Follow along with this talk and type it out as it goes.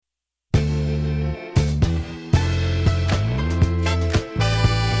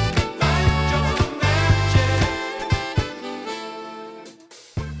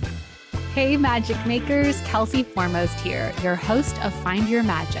Hey, Magic Makers, Kelsey Foremost here, your host of Find Your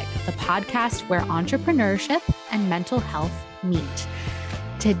Magic, the podcast where entrepreneurship and mental health meet.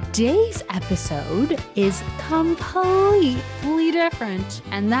 Today's episode is completely different,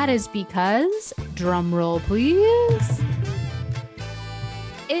 and that is because, drumroll please,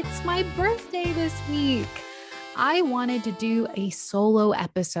 it's my birthday this week. I wanted to do a solo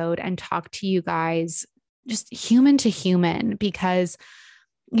episode and talk to you guys just human to human because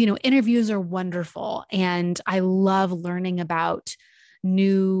interviews are wonderful. And I love learning about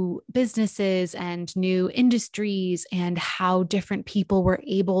new businesses and new industries and how different people were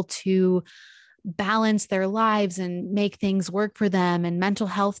able to balance their lives and make things work for them and mental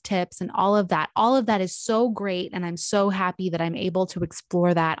health tips and all of that. All of that is so great. And I'm so happy that I'm able to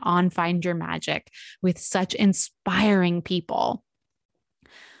explore that on Find Your Magic with such inspiring people.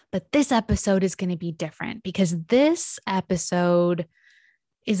 But this episode is going to be different because this episode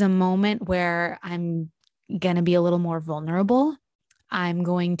is a moment where I'm going to be a little more vulnerable. I'm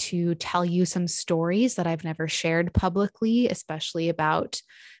going to tell you some stories that I've never shared publicly, especially about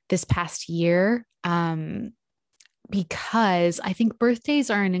this past year, because I think birthdays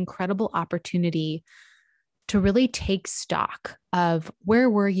are an incredible opportunity to really take stock of where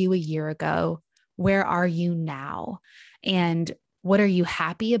were you a year ago? Where are you now? And what are you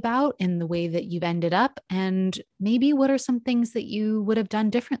happy about in the way that you've ended up? And maybe what are some things that you would have done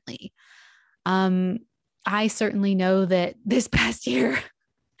differently? I certainly know that this past year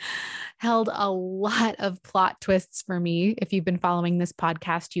held a lot of plot twists for me. If you've been following this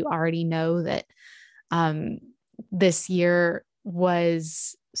podcast, you already know that this year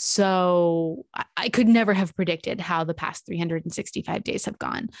was I could never have predicted how the past 365 days have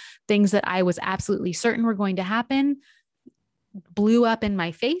gone. Things that I was absolutely certain were going to happen blew up in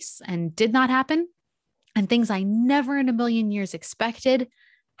my face and did not happen. And things I never in a million years expected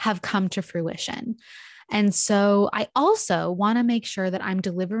have come to fruition. And so I also want to make sure that I'm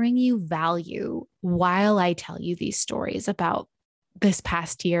delivering you value while I tell you these stories about this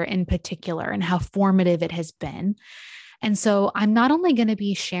past year in particular and how formative it has been. And so I'm not only going to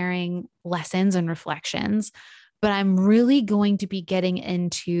be sharing lessons and reflections, but I'm really going to be getting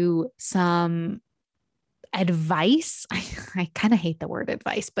into some advice. I kind of hate the word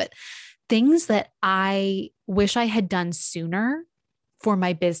advice, but things that I wish I had done sooner for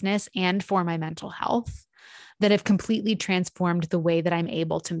my business and for my mental health that have completely transformed the way that I'm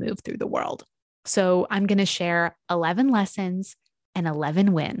able to move through the world. So I'm going to share 11 lessons and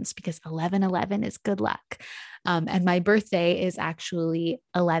 11 wins because 11/11 is good luck. And my birthday is actually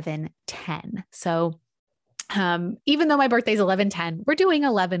 11/10. So even though my birthday is 11/10, we're doing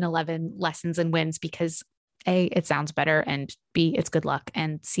 11/11 lessons and wins because A, it sounds better, and B, it's good luck,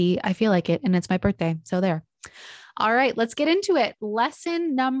 and C, I feel like it, and it's my birthday. So there. All right, let's get into it.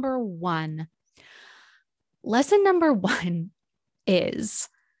 Lesson number one. Lesson number one is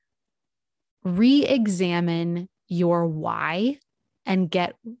re-examine your why and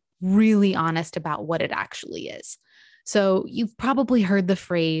get really honest about what it actually is. So you've probably heard the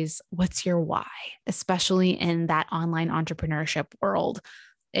phrase, what's your why? Especially in that online entrepreneurship world.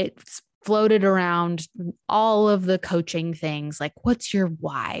 It's floated around all of the coaching things like, what's your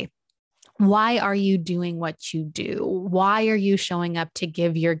why? Why are you doing what you do? Why are you showing up to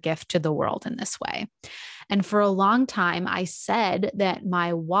give your gift to the world in this way? And for a long time, I said that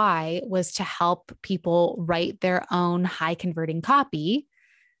my why was to help people write their own high converting copy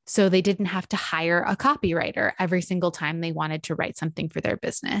so they didn't have to hire a copywriter every single time they wanted to write something for their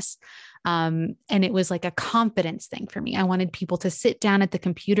business. And it was like a confidence thing for me. I wanted people to sit down at the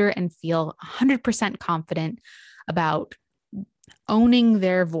computer and feel 100% confident about owning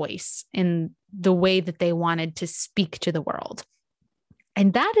their voice in the way that they wanted to speak to the world.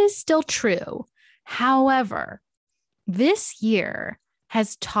 And that is still true. However, this year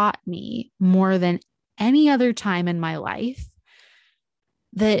has taught me more than any other time in my life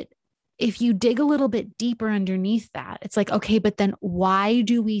that if you dig a little bit deeper underneath that, it's like, okay, but then why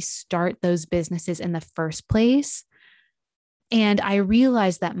do we start those businesses in the first place? And I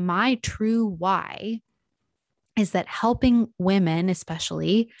realized that my true why is that helping women,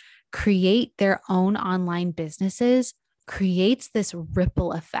 especially, create their own online businesses creates this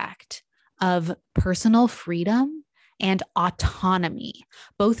ripple effect of personal freedom and autonomy,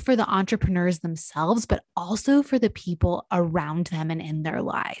 both for the entrepreneurs themselves, but also for the people around them and in their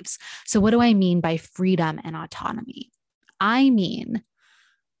lives. So what do I mean by freedom and autonomy? I mean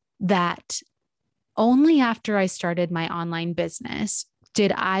that only after I started my online business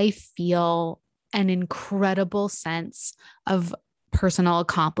did I feel an incredible sense of personal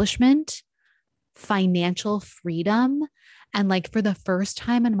accomplishment, financial freedom, And like for the first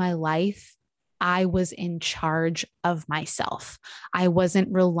time in my life, I was in charge of myself. I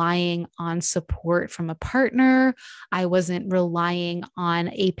wasn't relying on support from a partner. I wasn't relying on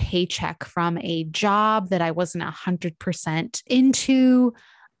a paycheck from a job that I wasn't 100% into.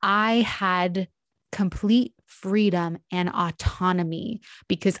 I had complete freedom and autonomy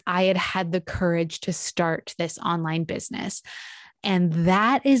because I had had the courage to start this online business. And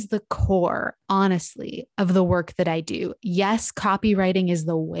that is the core, honestly, of the work that I do. Yes, copywriting is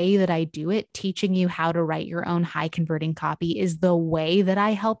the way that I do it. Teaching you how to write your own high converting copy is the way that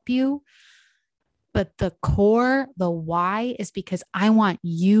I help you. But the core, the why, is because I want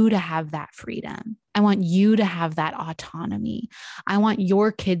you to have that freedom. I want you to have that autonomy. I want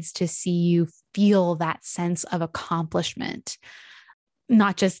your kids to see you feel that sense of accomplishment.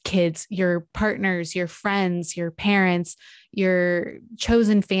 Not just kids, your partners, your friends, your parents, your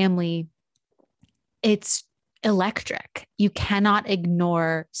chosen family. It's electric. You cannot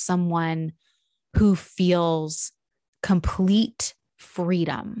ignore someone who feels complete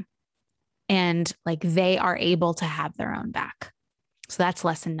freedom and like they are able to have their own back. So that's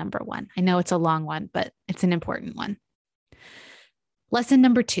lesson number 1. I know it's a long one, but it's an important one. Lesson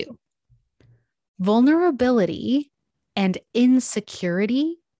number 2, vulnerability and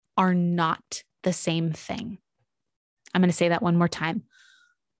insecurity are not the same thing. I'm going to say that one more time.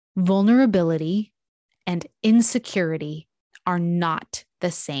 Vulnerability and insecurity are not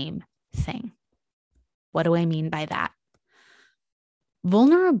the same thing. What do I mean by that?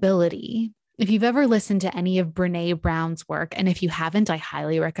 Vulnerability, if you've ever listened to any of Brené Brown's work, and if you haven't, I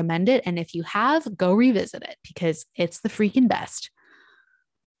highly recommend it. And if you have, go revisit it because it's the freaking best.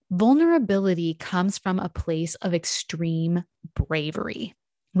 Vulnerability comes from a place of extreme bravery.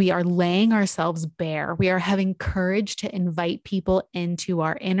 We are laying ourselves bare. We are having courage to invite people into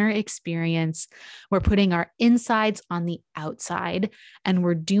our inner experience. We're putting our insides on the outside, and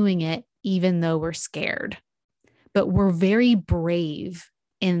we're doing it even though we're scared. But we're very brave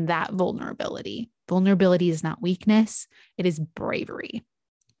in that vulnerability. Vulnerability is not weakness, it is bravery.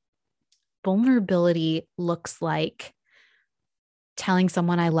 Vulnerability looks like telling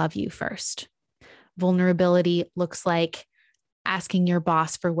someone I love you first. Vulnerability looks like asking your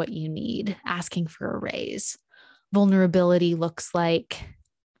boss for what you need, asking for a raise. Vulnerability looks like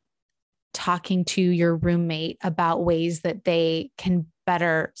talking to your roommate about ways that they can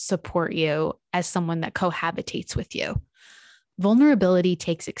better support you as someone that cohabitates with you. Vulnerability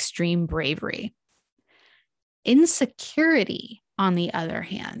takes extreme bravery. Insecurity, on the other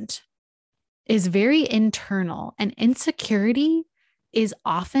hand, is very internal, and insecurity is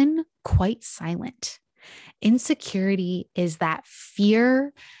often quite silent. Insecurity is that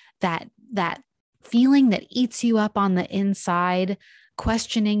fear, that feeling that eats you up on the inside,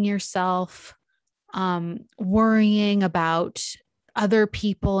 questioning yourself, worrying about other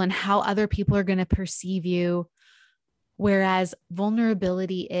people and how other people are going to perceive you. Whereas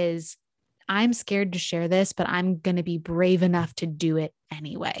vulnerability is, I'm scared to share this, but I'm going to be brave enough to do it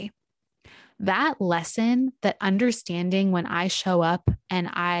anyway. That lesson, that understanding when I show up and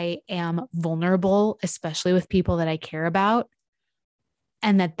I am vulnerable, especially with people that I care about,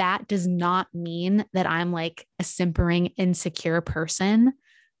 and that does not mean that I'm like a simpering, insecure person,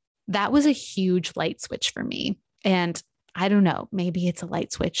 that was a huge light switch for me. And I don't know, maybe it's a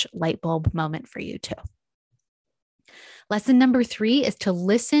light switch, light bulb moment for you too. Lesson number 3 is to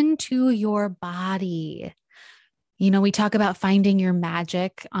listen to your body. You know, we talk about finding your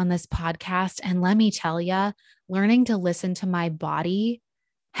magic on this podcast. And let me tell you, learning to listen to my body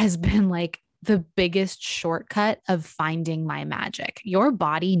has been like the biggest shortcut of finding my magic. Your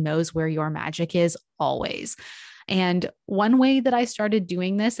body knows where your magic is always. And one way that I started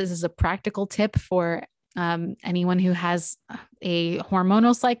doing this is as a practical tip for anyone who has a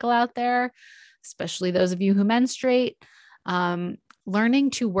hormonal cycle out there, especially those of you who menstruate. Learning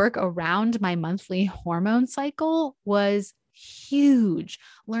to work around my monthly hormone cycle was huge.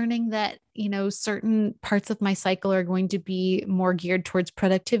 Learning that, you know, certain parts of my cycle are going to be more geared towards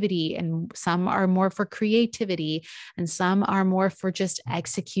productivity, and some are more for creativity, and some are more for just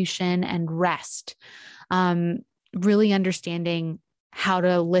execution and rest. Really understanding how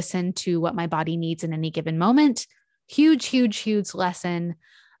to listen to what my body needs in any given moment. Huge, huge, huge lesson.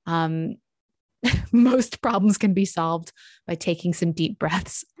 Most problems can be solved by taking some deep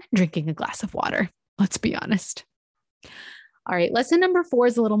breaths and drinking a glass of water. Let's be honest. All right. Lesson number 4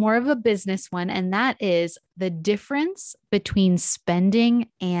 is a little more of a business one, and that is the difference between spending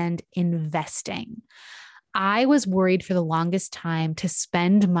and investing. I was worried for the longest time to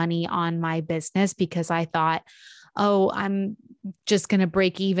spend money on my business because I thought, oh, I'm just going to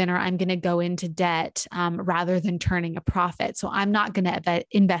break even or I'm going to go into debt rather than turning a profit. So I'm not going to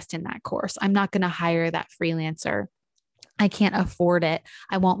invest in that course. I'm not going to hire that freelancer. I can't afford it.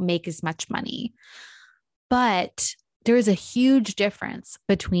 I won't make as much money. But there is a huge difference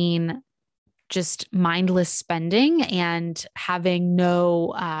between just mindless spending and having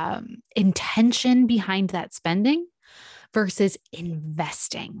no intention behind that spending versus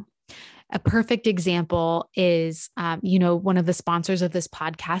investing. A perfect example is, one of the sponsors of this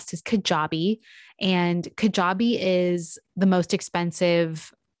podcast is Kajabi, and Kajabi is the most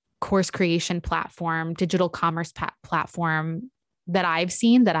expensive course creation platform, digital commerce platform that I've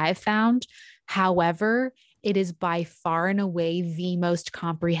seen, that I've found. However, it is by far and away the most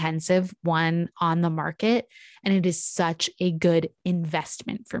comprehensive one on the market. And it is such a good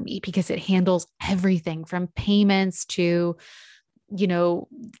investment for me because it handles everything from payments to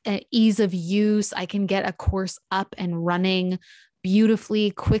ease of use. I can get a course up and running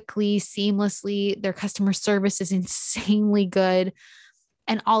beautifully, quickly, seamlessly. Their customer service is insanely good.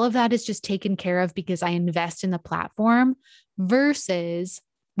 And all of that is just taken care of because I invest in the platform versus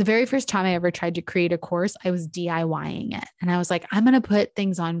the very first time I ever tried to create a course, I was DIYing it. And I was like, I'm going to put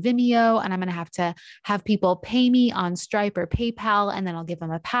things on Vimeo and I'm going to have people pay me on Stripe or PayPal. And then I'll give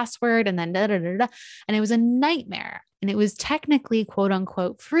them a password and then And it was a nightmare. And it was technically quote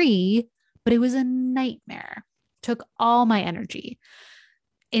unquote free, but it was a nightmare. Took all my energy.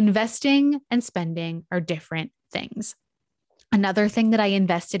 Investing and spending are different things. Another thing that I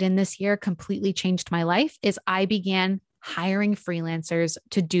invested in this year completely changed my life is I began hiring freelancers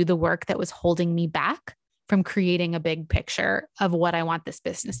to do the work that was holding me back from creating a big picture of what I want this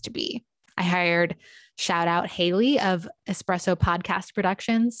business to be. I hired, shout out Haley of Espresso Podcast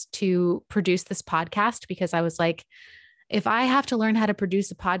Productions to produce this podcast because I was like, if I have to learn how to produce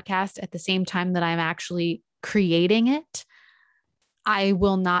a podcast at the same time that I'm actually creating it, I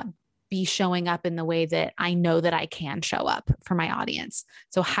will not be showing up in the way that I know that I can show up for my audience.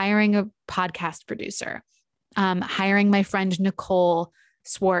 So hiring a podcast producer, hiring my friend Nicole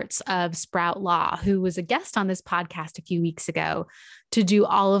Swartz of Sprout Law, who was a guest on this podcast a few weeks ago, to do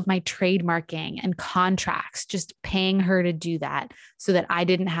all of my trademarking and contracts, just paying her to do that so that I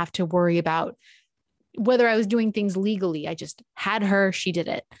didn't have to worry about whether I was doing things legally. I just had her, she did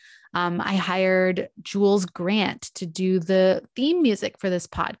it. I hired Jules Grant to do the theme music for this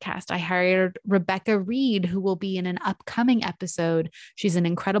podcast. I hired Rebecca Reed, who will be in an upcoming episode. She's an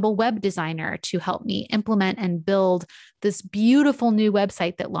incredible web designer to help me implement and build this beautiful new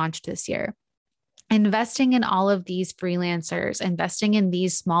website that launched this year. Investing in all of these freelancers, investing in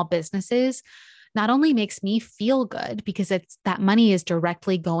these small businesses not only makes me feel good because that money is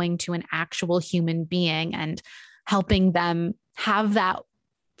directly going to an actual human being and helping them have that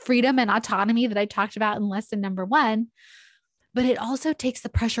freedom and autonomy that I talked about in lesson number 1, but it also takes the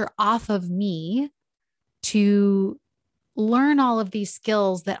pressure off of me to learn all of these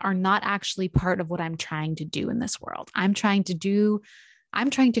skills that are not actually part of what I'm trying to do in this world. I'm trying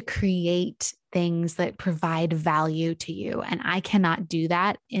to create things that provide value to you. And I cannot do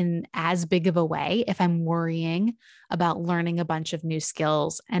that in as big of a way if I'm worrying about learning a bunch of new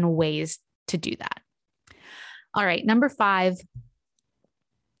skills and ways to do that. All right, number 5.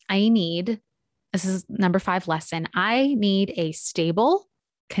 This is number 5 lesson. I need a stable,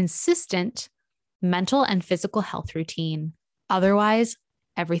 consistent mental and physical health routine. Otherwise,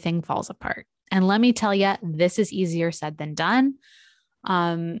 everything falls apart. And let me tell you, this is easier said than done.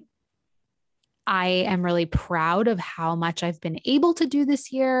 I am really proud of how much I've been able to do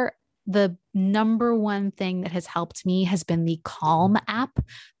this year. The number one thing that has helped me has been the Calm app.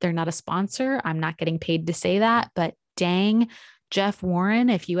 They're not a sponsor. I'm not getting paid to say that, but dang, Jeff Warren,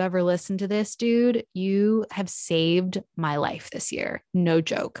 if you ever listen to this, dude, you have saved my life this year. No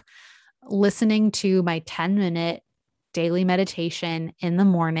joke. Listening to my 10-minute daily meditation in the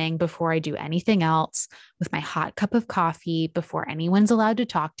morning before I do anything else with my hot cup of coffee before anyone's allowed to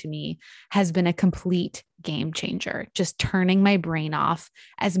talk to me has been a complete game changer. Just turning my brain off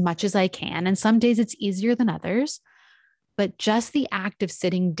as much as I can. And some days it's easier than others, but just the act of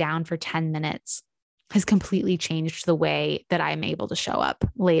sitting down for 10 minutes has completely changed the way that I'm able to show up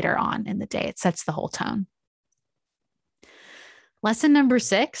later on in the day. It sets the whole tone. Lesson number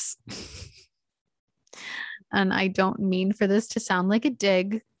 6, and I don't mean for this to sound like a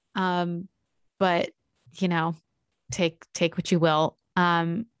dig, but take what you will.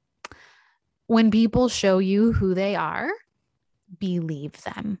 When people show you who they are, believe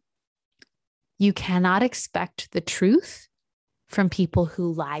them. You cannot expect the truth from people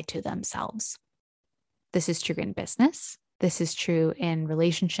who lie to themselves. This is true in business. This is true in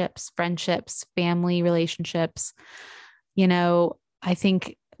relationships, friendships, family relationships. I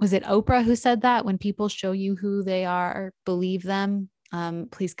think, was it Oprah who said that when people show you who they are, believe them?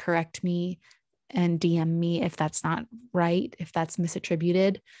 Please correct me and DM me if that's not right, if that's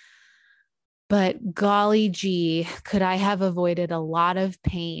misattributed. But golly gee, could I have avoided a lot of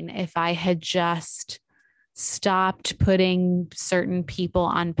pain if I had just stopped putting certain people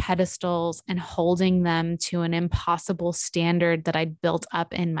on pedestals and holding them to an impossible standard that I'd built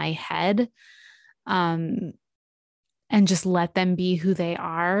up in my head, and just let them be who they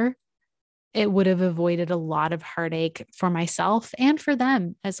are. It would have avoided a lot of heartache for myself and for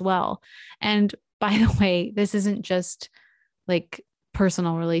them as well. And by the way, this isn't just like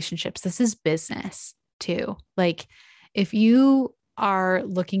personal relationships. This is business too. Like if you are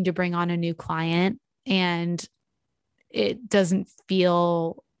looking to bring on a new client and it doesn't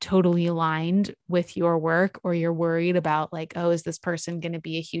feel totally aligned with your work, or you're worried about like, oh, is this person going to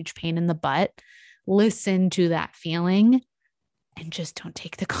be a huge pain in the butt? Listen to that feeling and just don't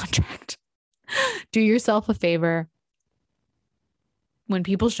take the contract. Do yourself a favor. When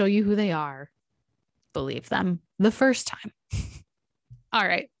people show you who they are, believe them the first time. All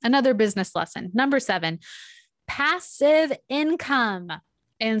right. Another business lesson. Number 7, passive income,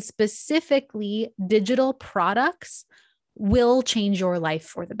 and specifically digital products, will change your life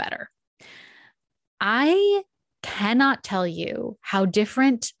for the better. I cannot tell you how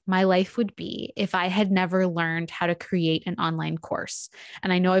different my life would be if I had never learned how to create an online course.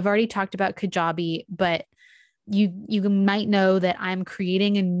 And I know I've already talked about Kajabi, but you might know that I'm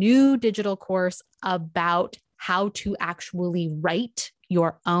creating a new digital course about how to actually write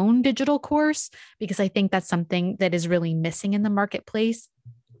your own digital course, because I think that's something that is really missing in the marketplace.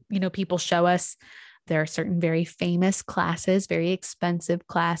 People show us there are certain very famous classes, very expensive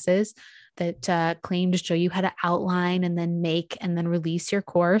classes that claim to show you how to outline and then make and then release your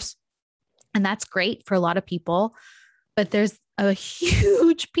course. And that's great for a lot of people. But there's a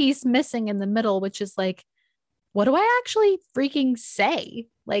huge piece missing in the middle, which is like, what do I actually freaking say?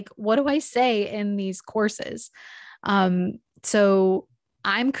 Like, what do I say in these courses? So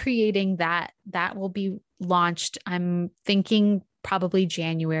I'm creating that. That will be launched. I'm thinking probably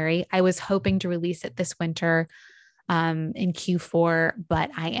January. I was hoping to release it this winter in Q4, but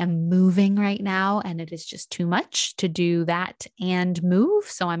I am moving right now and it is just too much to do that and move.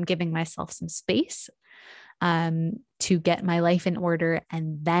 So I'm giving myself some space to get my life in order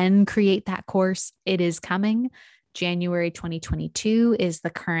and then create that course. It is coming. January 2022 is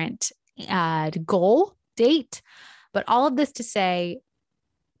the current goal date. But all of this to say,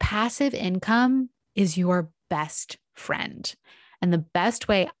 passive income is your best friend. And the best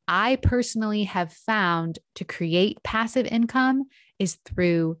way I personally have found to create passive income is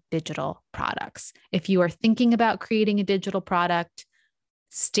through digital products. If you are thinking about creating a digital product,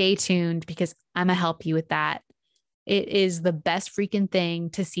 stay tuned because I'm going to help you with that. It is the best freaking thing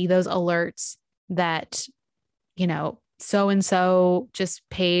to see those alerts that, so-and-so just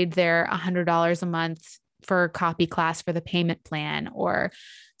paid their $100 a month for a copy class for the payment plan, or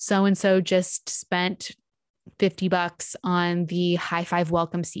so-and-so just spent $50 on the high five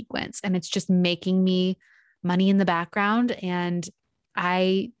welcome sequence. And it's just making me money in the background. And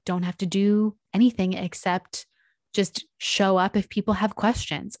I don't have to do anything except just show up if people have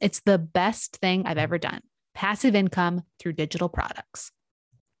questions. It's the best thing I've ever done. Passive income through digital products.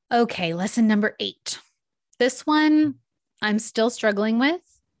 Okay, lesson number 8. This one I'm still struggling with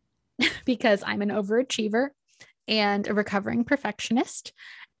because I'm an overachiever and a recovering perfectionist.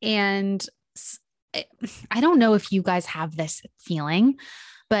 And I don't know if you guys have this feeling,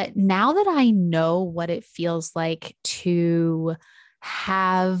 but now that I know what it feels like to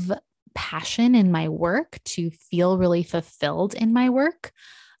have passion in my work, to feel really fulfilled in my work,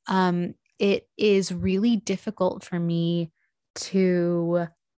 it is really difficult for me to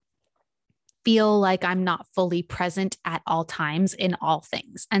feel like I'm not fully present at all times in all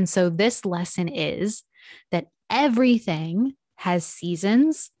things. And so this lesson is that everything has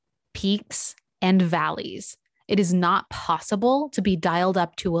seasons, peaks, and valleys. It is not possible to be dialed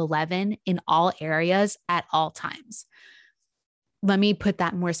up to 11 in all areas at all times. Let me put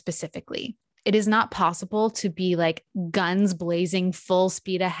that more specifically. It is not possible to be like guns blazing, full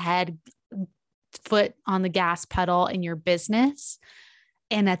speed ahead, foot on the gas pedal in your business,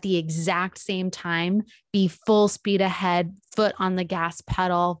 and at the exact same time, be full speed ahead, foot on the gas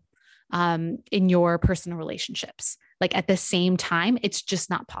pedal in your personal relationships. Like at the same time, it's just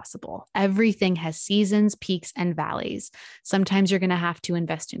not possible. Everything has seasons, peaks, and valleys. Sometimes you're going to have to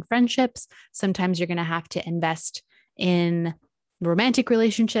invest in friendships. Sometimes you're going to have to invest in romantic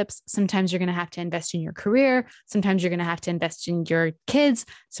relationships. Sometimes you're going to have to invest in your career. Sometimes you're going to have to invest in your kids.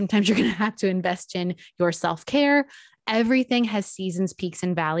 Sometimes you're going to have to invest in your self-care. Everything has seasons, peaks,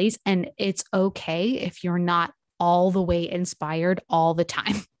 and valleys, and it's okay if you're not all the way inspired all the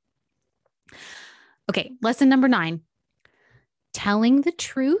time. Okay, lesson number 9. Telling the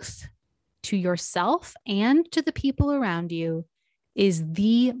truth to yourself and to the people around you is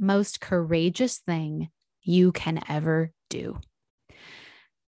the most courageous thing you can ever do.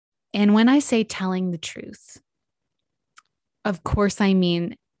 And when I say telling the truth, of course, I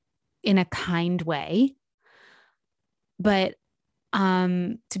mean in a kind way. But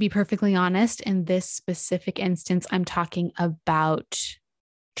to be perfectly honest, in this specific instance, I'm talking about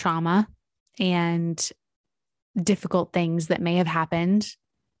trauma and difficult things that may have happened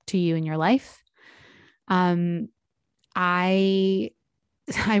to you in your life. I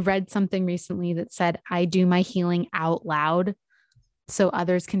read something recently that said, I do my healing out loud so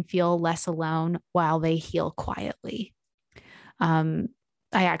others can feel less alone while they heal quietly.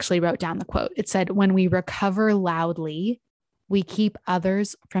 I actually wrote down the quote. It said, when we recover loudly, we keep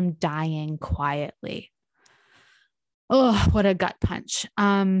others from dying quietly. Oh, what a gut punch.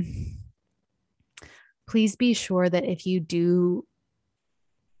 Please be sure that if you do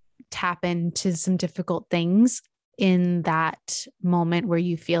tap into some difficult things in that moment where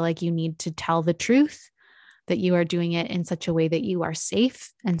you feel like you need to tell the truth, that you are doing it in such a way that you are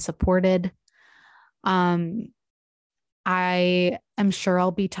safe and supported. I am sure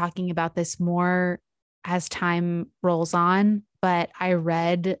I'll be talking about this more as time rolls on, but I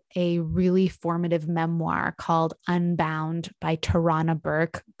read a really formative memoir called Unbound by Tarana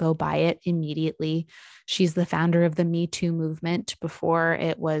Burke. Go buy it immediately. She's the founder of the Me Too movement before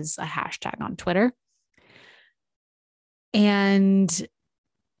it was a hashtag on Twitter. And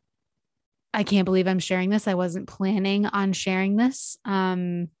I can't believe I'm sharing this. I wasn't planning on sharing this.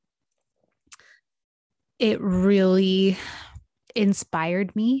 It really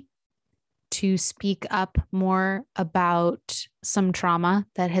inspired me to speak up more about some trauma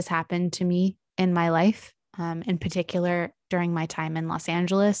that has happened to me in my life, in particular during my time in Los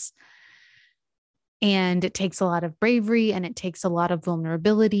Angeles. And it takes a lot of bravery and it takes a lot of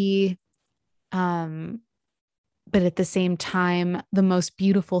vulnerability. But at the same time, the most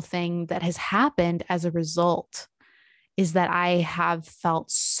beautiful thing that has happened as a result is that I have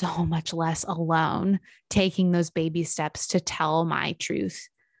felt so much less alone taking those baby steps to tell my truth,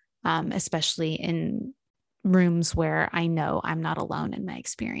 especially in rooms where I know I'm not alone in my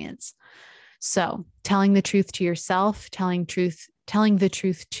experience. So telling the truth to yourself, telling the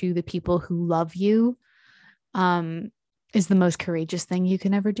truth to the people who love you, is the most courageous thing you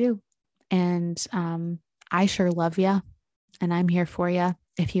can ever do. And I sure love you, and I'm here for you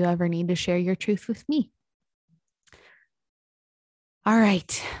if you ever need to share your truth with me. All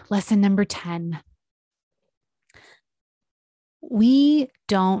right, lesson number 10. We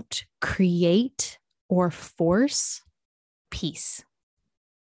don't create or force peace.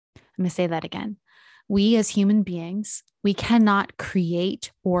 I'm going to say that again. We as human beings, we cannot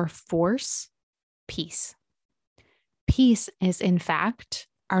create or force peace. Peace is, in fact,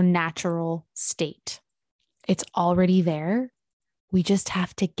 our natural state. It's already there. We just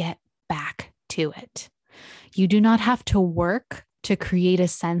have to get back to it. You do not have to work to create a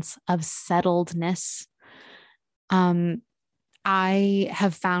sense of settledness. I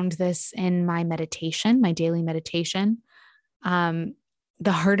have found this in my meditation, my daily meditation. The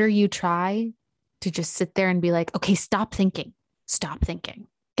harder you try to just sit there and be like, okay, stop thinking.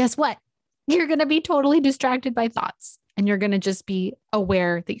 Guess what? You're going to be totally distracted by thoughts, and you're going to just be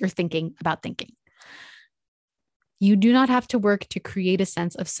aware that you're thinking about thinking. You do not have to work to create a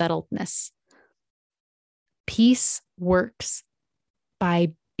sense of settledness. Peace works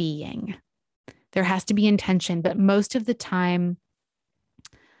by being. There has to be intention, but most of the time,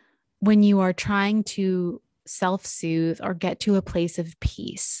 when you are trying to self-soothe or get to a place of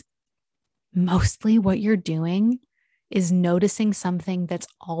peace, mostly what you're doing is noticing something that's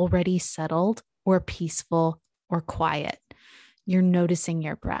already settled or peaceful or quiet. You're noticing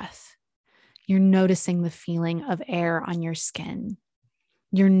your breath. You're noticing the feeling of air on your skin.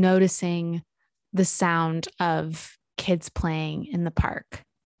 You're noticing the sound of kids playing in the park.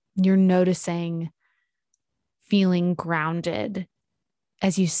 You're noticing feeling grounded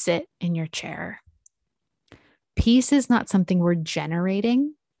as you sit in your chair. Peace is not something we're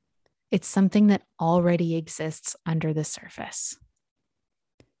generating. It's something that already exists under the surface.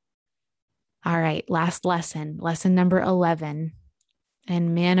 All right, last lesson number 11.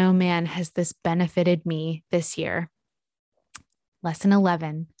 And man, oh man, has this benefited me this year. Lesson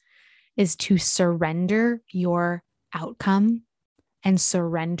 11 is to surrender your outcome and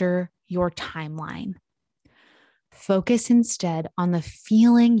surrender your timeline. Focus instead on the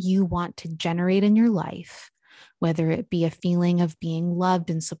feeling you want to generate in your life whether it be a feeling of being loved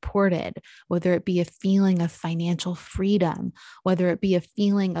and supported, whether it be a feeling of financial freedom, whether it be a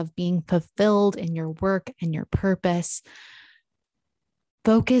feeling of being fulfilled in your work and your purpose.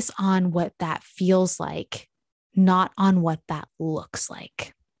 Focus on what that feels like, not on what that looks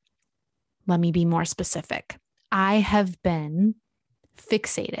like. Let me be more specific. I have been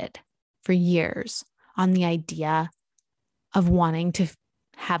fixated for years on the idea of wanting to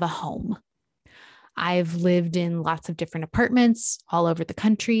have a home. I've lived in lots of different apartments all over the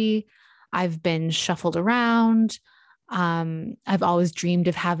country. I've been shuffled around. I've always dreamed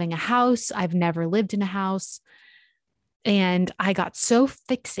of having a house. I've never lived in a house. And I got so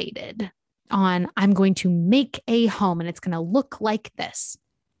fixated on I'm going to make a home and it's going to look like this.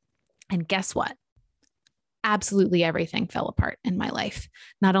 And guess what? Absolutely everything fell apart in my life.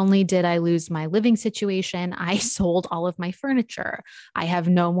 Not only did I lose my living situation, I sold all of my furniture. I have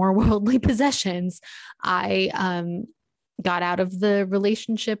no more worldly possessions. I got out of the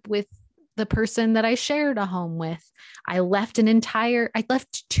relationship with the person that I shared a home with. I left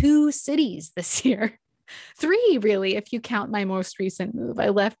 2 cities this year. 3, really, if you count my most recent move. I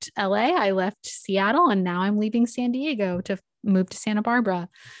left LA, I left Seattle, and now I'm leaving San Diego to move to Santa Barbara.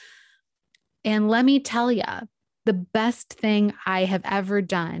 And let me tell you, the best thing I have ever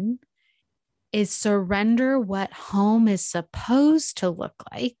done is surrender what home is supposed to look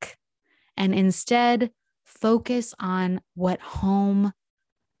like and instead focus on what home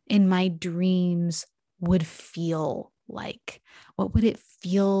in my dreams would feel like. What would it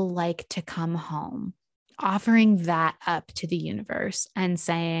feel like to come home? Offering that up to the universe and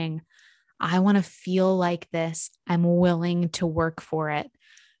saying, I want to feel like this. I'm willing to work for it,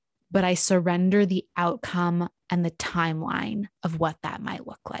 but I surrender the outcome and the timeline of what that might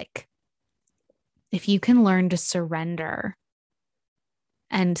look like. If you can learn to surrender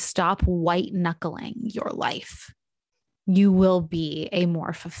and stop white knuckling your life, you will be a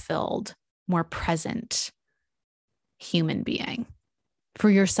more fulfilled, more present human being for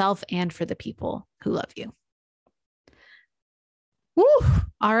yourself and for the people who love you. Woo!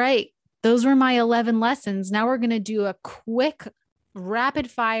 All right. Those were my 11 lessons. Now we're going to do a quick rapid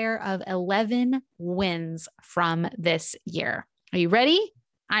fire of 11 wins from this year. Are you ready?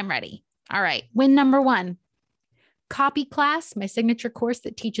 I'm ready. All right. Win number 1, Copy Class, my signature course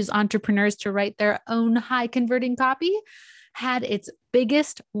that teaches entrepreneurs to write their own high converting copy, had its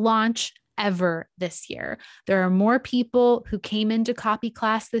biggest launch ever this year. There are more people who came into Copy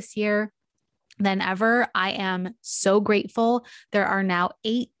Class this year than ever. I am so grateful. There are now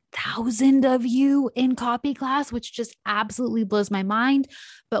 8,000 of you in Copy Class, which just absolutely blows my mind.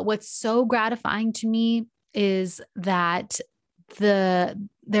 But what's so gratifying to me is that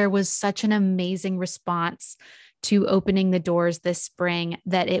there was such an amazing response to opening the doors this spring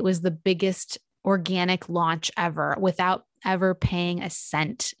that it was the biggest organic launch ever without ever paying a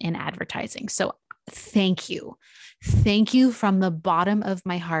cent in advertising. So thank you. Thank you from the bottom of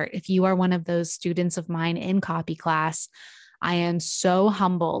my heart. If you are one of those students of mine in Copy Class, I am so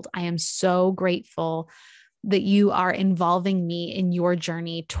humbled. I am so grateful that you are involving me in your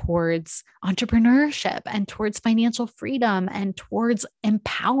journey towards entrepreneurship and towards financial freedom and towards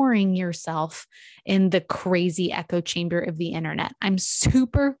empowering yourself in the crazy echo chamber of the internet. I'm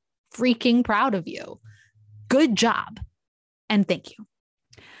super freaking proud of you. Good job. And thank you.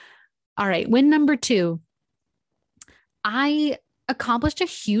 All right. Win number 2. I accomplished a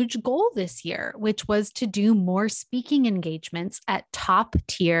huge goal this year, which was to do more speaking engagements at top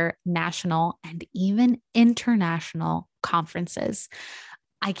tier national and even international conferences.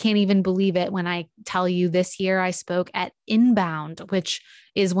 I can't even believe it when I tell you this year I spoke at Inbound, which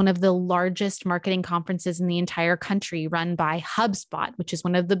is one of the largest marketing conferences in the entire country, run by HubSpot, which is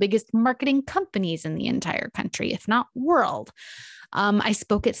one of the biggest marketing companies in the entire country, if not world. I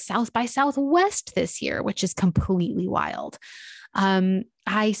spoke at South by Southwest this year, which is completely wild.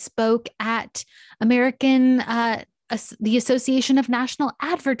 I spoke at the Association of National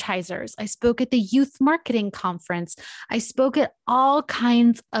Advertisers. I spoke at the Youth Marketing Conference. I spoke at all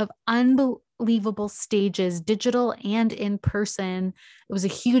kinds of unbelievable stages, digital and in person. It was a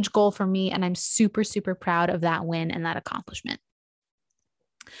huge goal for me, and I'm super, super proud of that win and that accomplishment.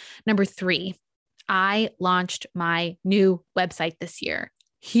 Number 3, I launched my new website this year.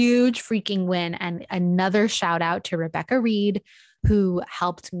 Huge freaking win. And another shout out to Rebecca Reed, who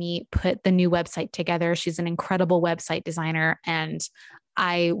helped me put the new website together. She's an incredible website designer, and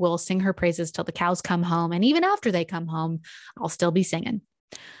I will sing her praises till the cows come home. And even after they come home, I'll still be singing.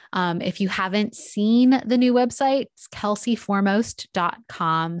 If you haven't seen the new website, it's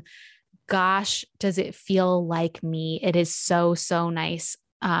kelseyforemost.com. Gosh, does it feel like me? It is so, so nice.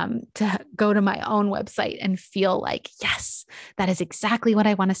 to go to my own website and feel like, yes, that is exactly what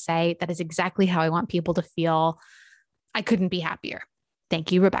I want to say. That is exactly how I want people to feel. I couldn't be happier.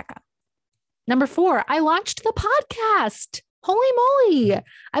 Thank you, Rebecca. Number 4, I launched the podcast. Holy moly.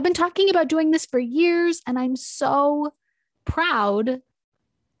 I've been talking about doing this for years, and I'm so proud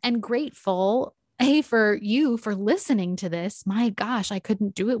and grateful, for you for listening to this. My gosh, I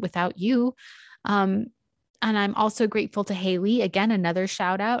couldn't do it without you. And I'm also grateful to Haley. Again, another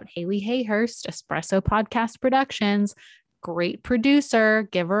shout out, Haley Hayhurst, Espresso Podcast Productions, great producer.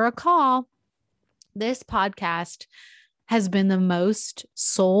 Give her a call. This podcast has been the most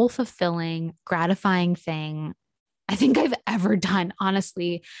soul fulfilling, gratifying thing I think I've ever done.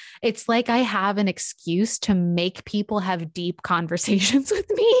 Honestly, it's like I have an excuse to make people have deep conversations with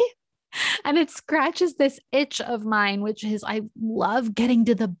me. And it scratches this itch of mine, which is I love getting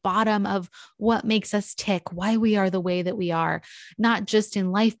to the bottom of what makes us tick, why we are the way that we are, not just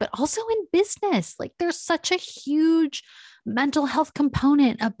in life, but also in business. Like there's such a huge mental health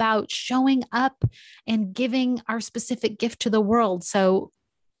component about showing up and giving our specific gift to the world. So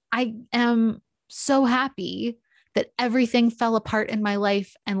I am so happy that everything fell apart in my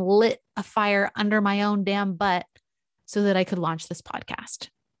life and lit a fire under my own damn butt so that I could launch this podcast.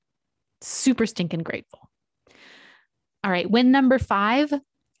 Super stinking grateful. All right. Win number 5.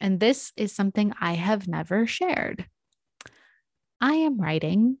 And this is something I have never shared. I am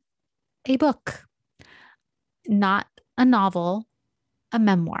writing a book, not a novel, a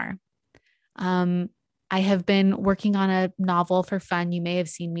memoir. I have been working on a novel for fun. You may have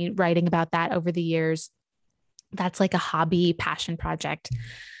seen me writing about that over the years. That's like a hobby passion project.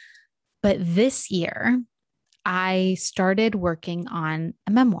 But this year, I started working on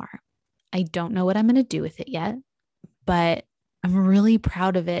a memoir. I don't know what I'm going to do with it yet, but I'm really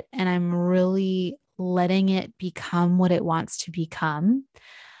proud of it. And I'm really letting it become what it wants to become.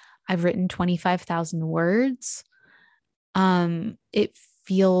 I've written 25,000 words. It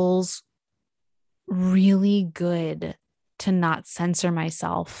feels really good to not censor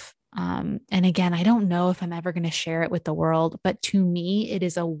myself. And again, I don't know if I'm ever going to share it with the world, but to me, it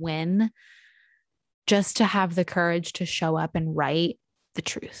is a win just to have the courage to show up and write the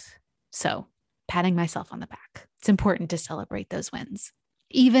truth. So patting myself on the back. It's important to celebrate those wins.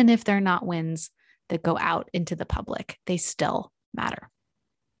 Even if they're not wins that go out into the public, they still matter.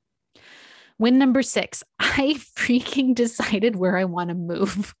 Win number 6, I freaking decided where I want to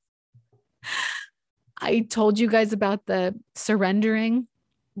move. I told you guys about the surrendering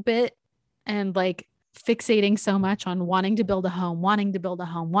bit and like fixating so much on wanting to build a home, wanting to build a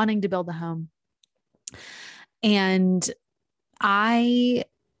home, wanting to build a home. And I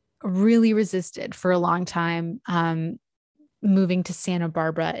really resisted for a long time moving to Santa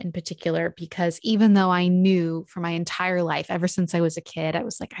Barbara in particular, because even though I knew for my entire life, ever since I was a kid, I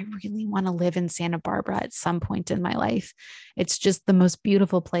was like, I really want to live in Santa Barbara at some point in my life. It's just the most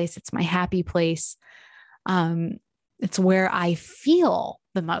beautiful place. It's my happy place. It's where I feel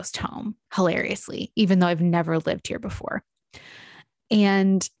the most home, hilariously, even though I've never lived here before.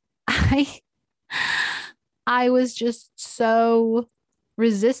 And I was just so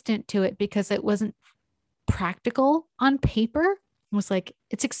resistant to it because it wasn't practical on paper. I was like,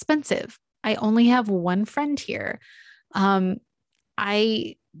 it's expensive. I only have one friend here.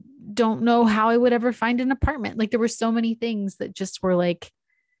 I don't know how I would ever find an apartment. Like there were so many things that just were like,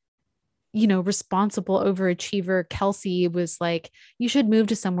 responsible overachiever Kelsey was like, you should move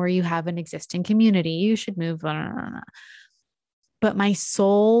to somewhere you have an existing community. You should move. Blah, blah, blah, blah. But my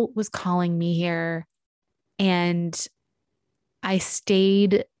soul was calling me here. And I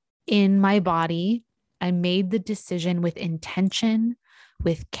stayed in my body. I made the decision with intention,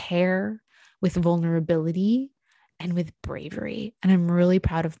 with care, with vulnerability, and with bravery. And I'm really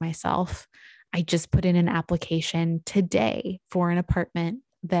proud of myself. I just put in an application today for an apartment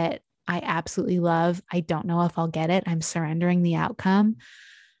that I absolutely love. I don't know if I'll get it. I'm surrendering the outcome.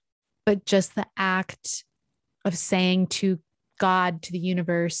 But just the act of saying to God, to the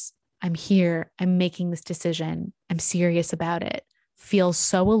universe, I'm here, I'm making this decision, I'm serious about it, feels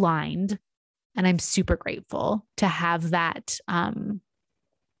so aligned. And I'm super grateful to have that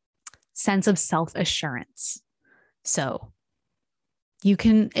sense of self-assurance. So you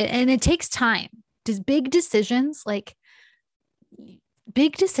can, and it takes time. Does big decisions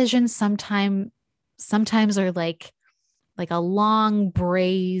sometimes are like a long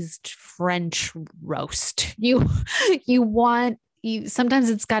braised French roast. Sometimes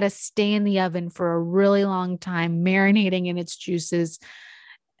it's got to stay in the oven for a really long time, marinating in its juices.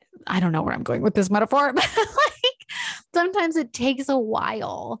 I don't know where I'm going with this metaphor, but like sometimes it takes a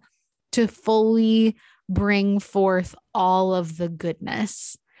while to fully bring forth all of the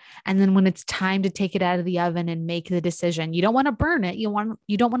goodness. And then when it's time to take it out of the oven and make the decision, you don't want to burn it. You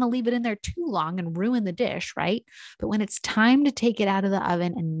don't want to leave it in there too long and ruin the dish, right? But when it's time to take it out of the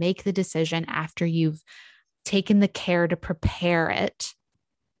oven and make the decision after you've taken the care to prepare it,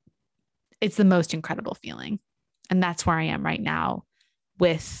 it's the most incredible feeling. And that's where I am right now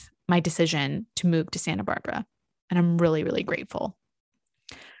with my decision to move to Santa Barbara. And I'm really, really grateful.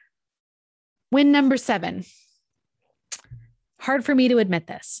 Win number 7. Hard for me to admit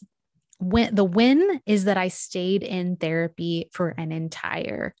this. The win is that I stayed in therapy for an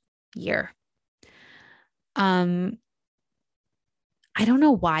entire year. I don't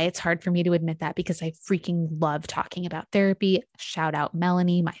know why it's hard for me to admit that, because I freaking love talking about therapy. Shout out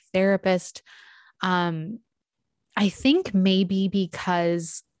Melanie, my therapist. I think maybe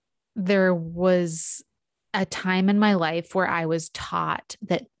because there was a time in my life where I was taught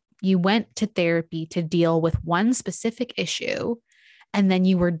that you went to therapy to deal with one specific issue, and then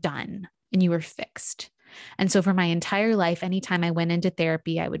you were done and you were fixed. And so for my entire life, anytime I went into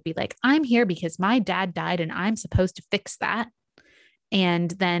therapy, I would be like, I'm here because my dad died and I'm supposed to fix that.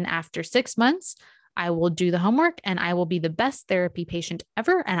 And then after 6 months, I will do the homework and I will be the best therapy patient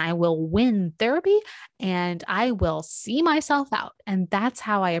ever. And I will win therapy and I will see myself out. And that's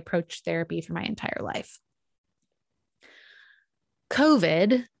how I approached therapy for my entire life.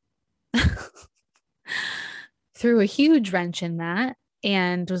 COVID threw a huge wrench in that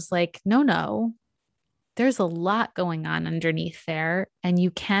and was like, no, there's a lot going on underneath there and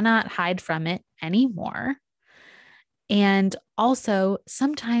you cannot hide from it anymore. And also,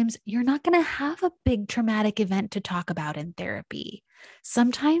 sometimes you're not going to have a big traumatic event to talk about in therapy.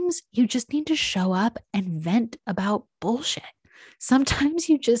 Sometimes you just need to show up and vent about bullshit. Sometimes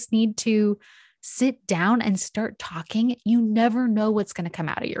you just need to sit down and start talking. You never know what's going to come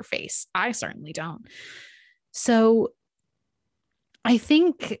out of your face. I certainly don't. So I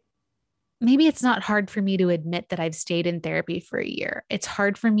think maybe it's not hard for me to admit that I've stayed in therapy for a year. It's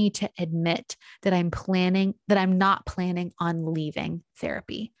hard for me to admit that I'm not planning on leaving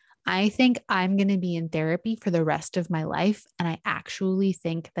therapy. I think I'm going to be in therapy for the rest of my life. And I actually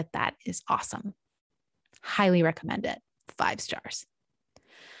think that that is awesome. Highly recommend it. 5 stars.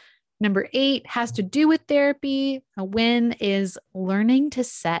 Number 8 has to do with therapy. A win is learning to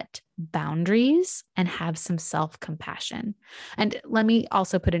set boundaries and have some self-compassion. And let me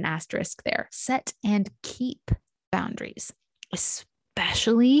also put an asterisk there. Set and keep boundaries,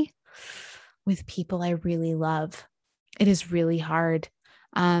 especially with people I really love. It is really hard.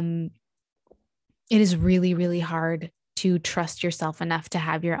 It is really, really hard to trust yourself enough to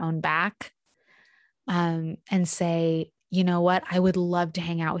have your own back, and say, you know what, I would love to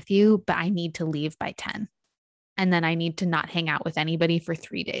hang out with you, but I need to leave by 10. And then I need to not hang out with anybody for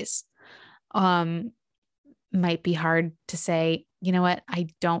 3 days. Might be hard to say, you know what, I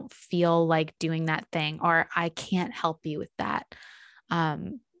don't feel like doing that thing, or I can't help you with that.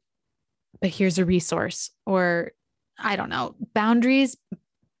 But here's a resource, or I don't know. Boundaries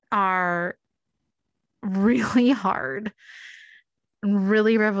are really hard,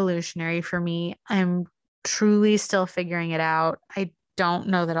 really revolutionary for me. I'm truly still figuring it out. I don't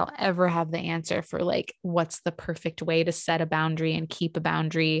know that I'll ever have the answer for like, what's the perfect way to set a boundary and keep a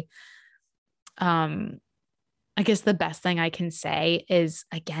boundary. I guess the best thing I can say is,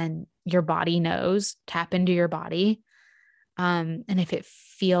 again, your body knows. Tap into your body. And if it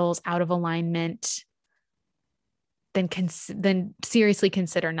feels out of alignment, then seriously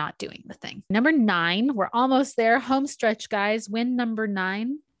consider not doing the thing. Number 9, we're almost there. Home stretch, guys. Win number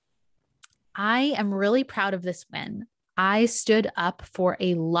 9. I am really proud of this win. I stood up for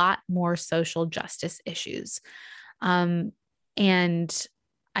a lot more social justice issues. And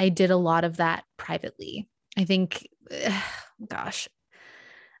I did a lot of that privately. I think, gosh,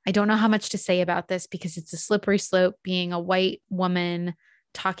 I don't know how much to say about this because it's a slippery slope, being a white woman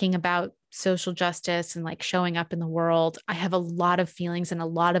talking about social justice and like showing up in the world. I have a lot of feelings and a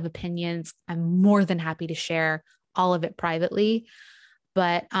lot of opinions. I'm more than happy to share all of it privately.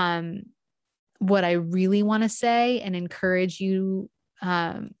 But what I really want to say and encourage you,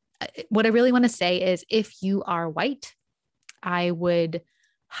 what I really want to say is, if you are white, I would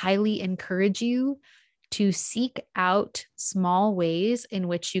highly encourage you to seek out small ways in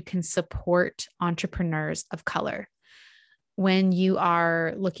which you can support entrepreneurs of color. When you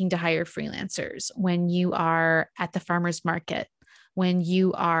are looking to hire freelancers, when you are at the farmer's market, when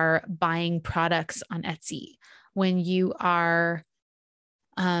you are buying products on Etsy, when you are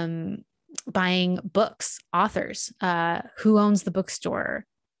buying books, authors, who owns the bookstore,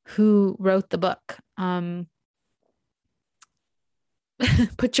 who wrote the book,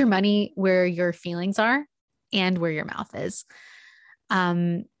 put your money where your feelings are and where your mouth is.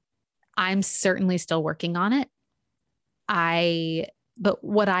 I'm certainly still working on it. But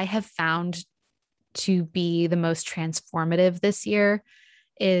what I have found to be the most transformative this year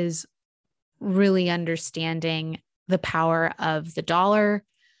is really understanding the power of the dollar,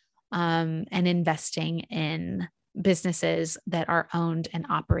 and investing in businesses that are owned and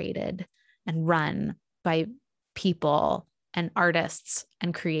operated and run by people and artists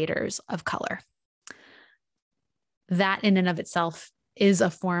and creators of color. That in and of itself is a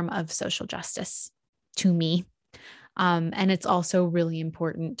form of social justice to me. And it's also really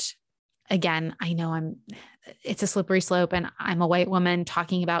important. Again, I know it's a slippery slope, and I'm a white woman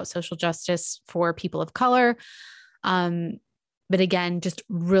talking about social justice for people of color. But again, just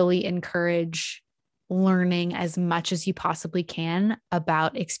really encourage learning as much as you possibly can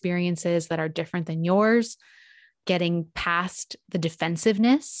about experiences that are different than yours, getting past the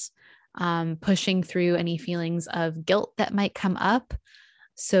defensiveness, pushing through any feelings of guilt that might come up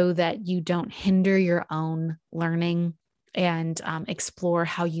so that you don't hinder your own learning, and explore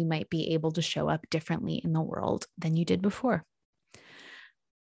how you might be able to show up differently in the world than you did before.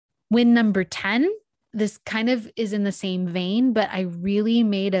 Win number 10, this kind of is in the same vein, but I really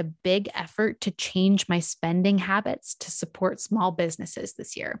made a big effort to change my spending habits to support small businesses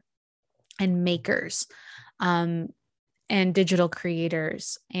this year, and makers, and digital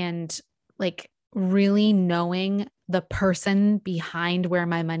creators, and like really knowing the person behind where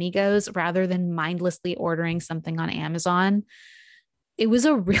my money goes rather than mindlessly ordering something on Amazon. It was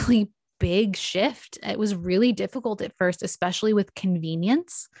a really big shift. It was really difficult at first, especially with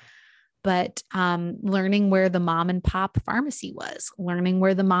convenience. But learning where the mom and pop pharmacy was, learning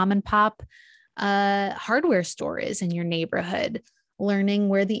where the mom and pop hardware store is in your neighborhood, learning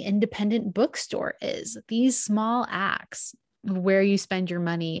where the independent bookstore is. These small acts where you spend your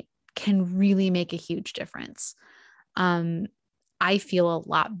money can really make a huge difference. I feel a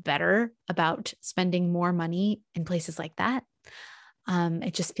lot better about spending more money in places like that.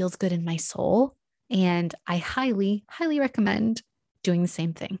 It just feels good in my soul. And I highly, highly recommend doing the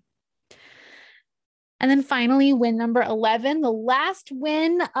same thing. And then finally, win number 11, the last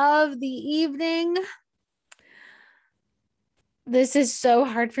win of the evening. This is so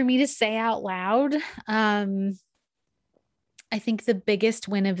hard for me to say out loud. I think the biggest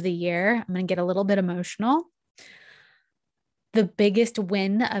win of the year, I'm going to get a little bit emotional. The biggest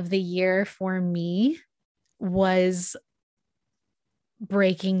win of the year for me was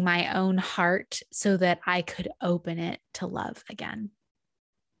breaking my own heart so that I could open it to love again.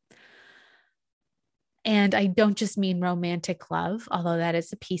 And I don't just mean romantic love, although that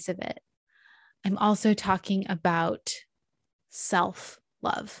is a piece of it. I'm also talking about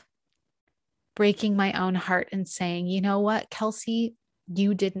self-love, breaking my own heart and saying, you know what, Kelsey,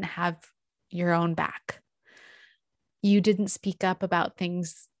 you didn't have your own back. You didn't speak up about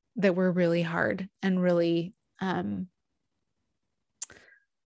things that were really hard and really,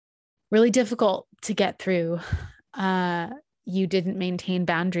 really difficult to get through. You didn't maintain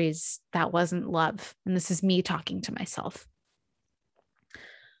boundaries. That wasn't love. And this is me talking to myself.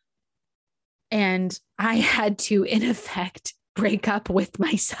 And I had to, in effect, break up with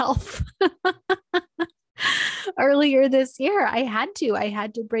myself. Earlier this year, I had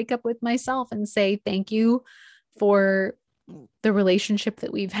to break up with myself and say, thank you for the relationship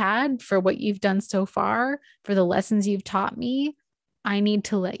that we've had, for what you've done so far, for the lessons you've taught me. I need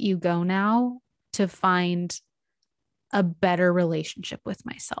to let you go now to find a better relationship with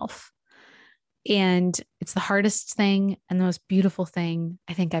myself. And it's the hardest thing and the most beautiful thing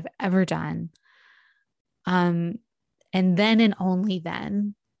I think I've ever done. And then and only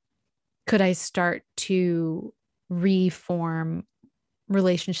then could I start to reform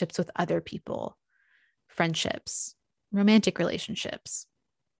relationships with other people, friendships, romantic relationships,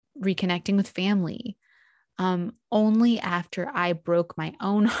 reconnecting with family. Only after I broke my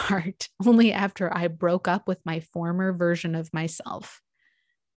own heart, only after I broke up with my former version of myself,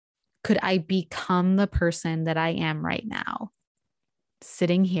 could I become the person that I am right now,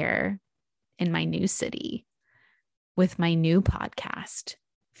 sitting here in my new city with my new podcast,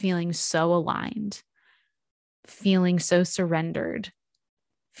 feeling so aligned, feeling so surrendered,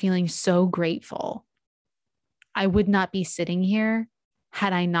 feeling so grateful. I would not be sitting here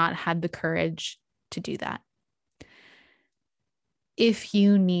had I not had the courage to do that. If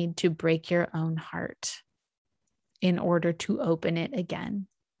you need to break your own heart in order to open it again,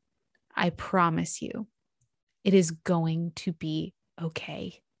 I promise you, it is going to be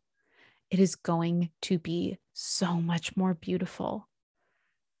okay. It is going to be so much more beautiful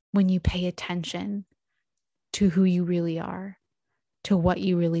when you pay attention to who you really are to what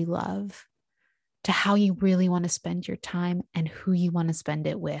you really love, to how you really want to spend your time and who you want to spend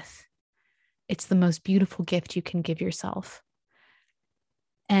it with. It's the most beautiful gift you can give yourself.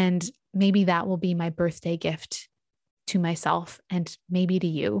 And maybe that will be my birthday gift to myself and maybe to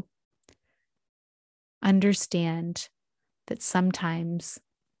you. Understand that sometimes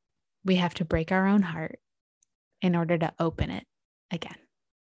we have to break our own heart in order to open it again.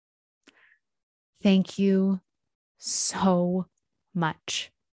 Thank you so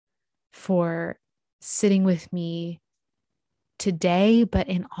much for sitting with me today, but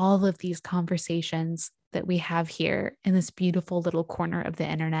in all of these conversations that we have here in this beautiful little corner of the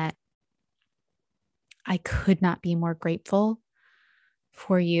internet. I could not be more grateful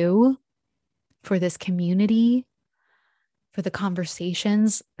for you, for this community, for the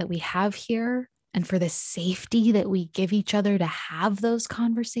conversations that we have here, and for the safety that we give each other to have those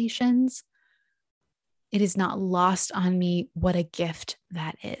conversations. It is not lost on me what a gift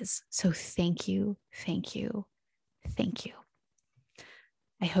that is. So thank you, thank you, thank you.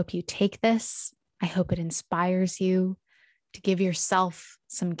 I hope you take this. I hope it inspires you to give yourself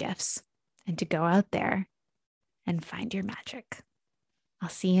some gifts and to go out there and find your magic. I'll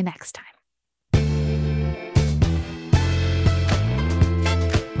see you next time.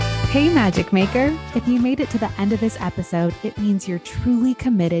 Hey, Magic Maker. If you made it to the end of this episode, it means you're truly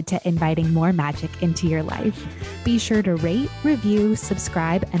committed to inviting more magic into your life. Be sure to rate, review,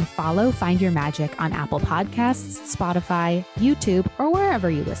 subscribe, and follow Find Your Magic on Apple Podcasts, Spotify, YouTube, or wherever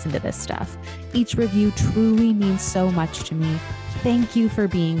you listen to this stuff. Each review truly means so much to me. Thank you for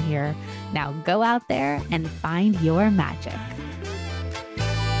being here. Now go out there and find your magic.